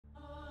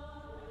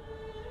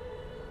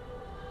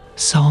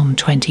Psalm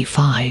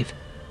 25.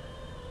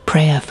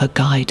 Prayer for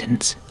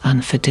guidance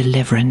and for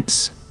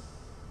deliverance.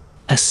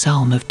 A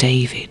psalm of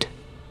David.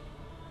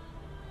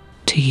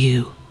 To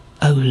you,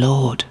 O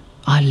Lord,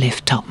 I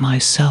lift up my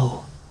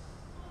soul.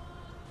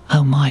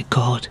 O my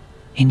God,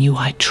 in you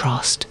I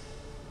trust.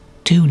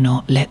 Do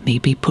not let me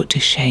be put to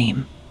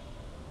shame.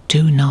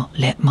 Do not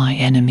let my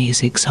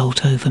enemies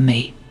exult over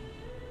me.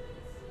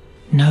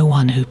 No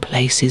one who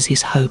places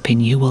his hope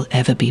in you will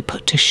ever be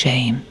put to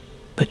shame,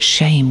 but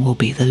shame will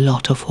be the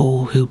lot of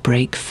all who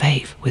break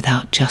faith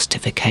without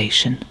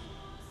justification.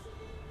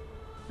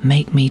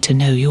 Make me to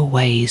know your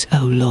ways,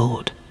 O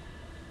Lord.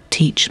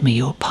 Teach me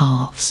your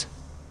paths.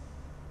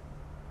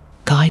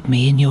 Guide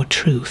me in your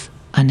truth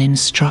and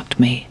instruct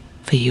me,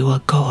 for you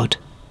are God,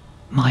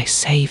 my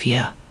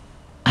Saviour,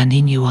 and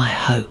in you I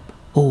hope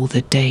all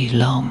the day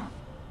long.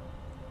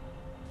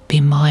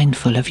 Be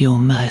mindful of your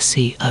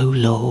mercy, O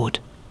Lord,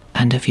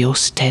 and of your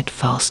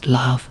steadfast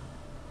love,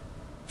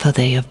 for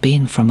they have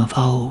been from of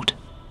old.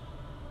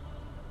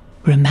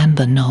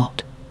 Remember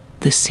not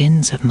the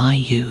sins of my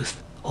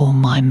youth or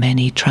my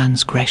many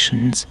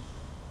transgressions,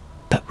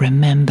 but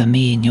remember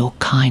me in your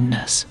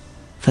kindness,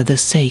 for the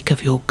sake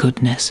of your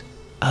goodness,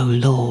 O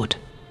Lord.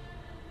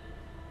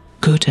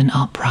 Good and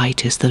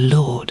upright is the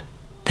Lord,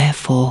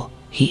 therefore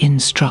he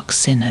instructs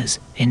sinners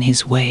in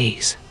his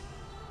ways.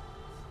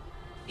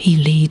 He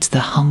leads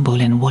the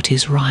humble in what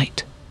is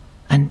right,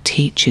 and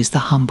teaches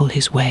the humble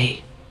his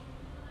way.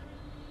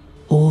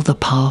 All the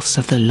paths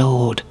of the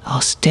Lord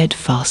are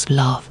steadfast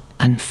love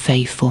and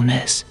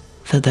faithfulness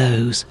for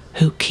those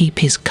who keep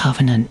his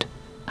covenant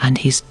and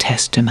his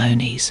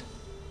testimonies.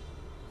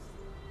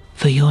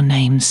 For your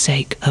name's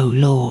sake, O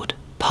Lord,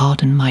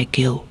 pardon my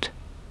guilt,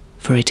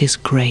 for it is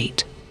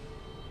great.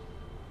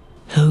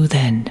 Who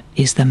then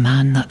is the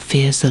man that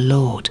fears the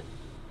Lord?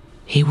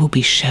 He will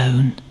be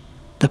shown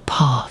the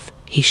path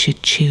he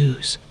should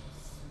choose.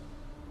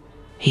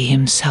 He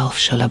himself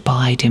shall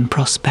abide in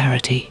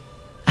prosperity,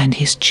 and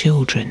his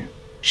children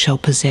shall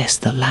possess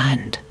the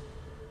land.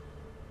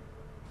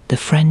 The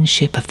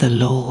friendship of the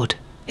Lord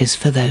is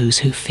for those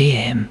who fear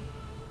him,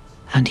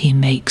 and he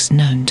makes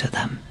known to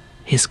them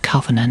his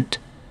covenant.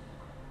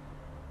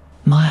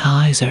 My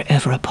eyes are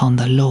ever upon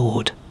the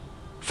Lord,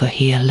 for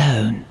he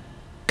alone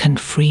can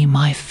free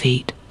my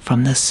feet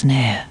from the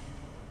snare.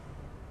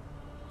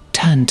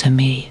 Turn to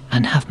me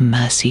and have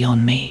mercy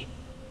on me,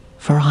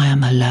 for I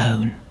am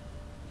alone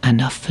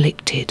and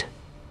afflicted.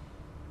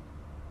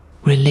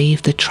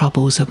 Relieve the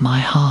troubles of my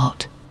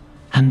heart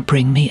and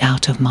bring me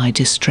out of my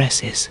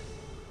distresses.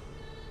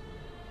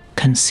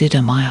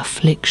 Consider my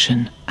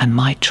affliction and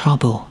my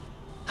trouble,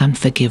 and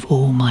forgive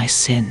all my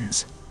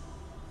sins.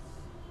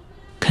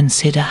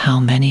 Consider how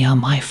many are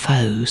my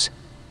foes,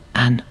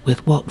 and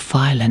with what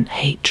violent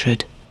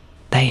hatred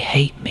they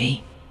hate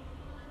me.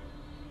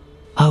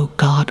 O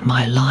guard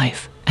my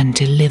life and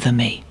deliver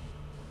me.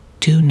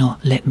 Do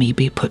not let me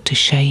be put to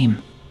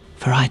shame,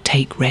 for I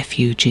take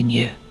refuge in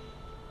you.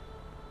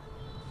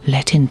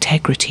 Let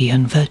integrity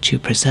and virtue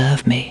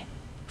preserve me,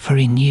 for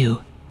in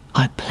you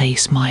I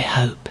place my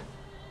hope.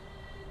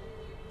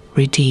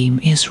 Redeem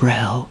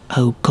Israel,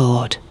 O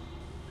God,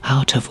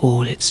 out of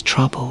all its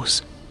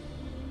troubles.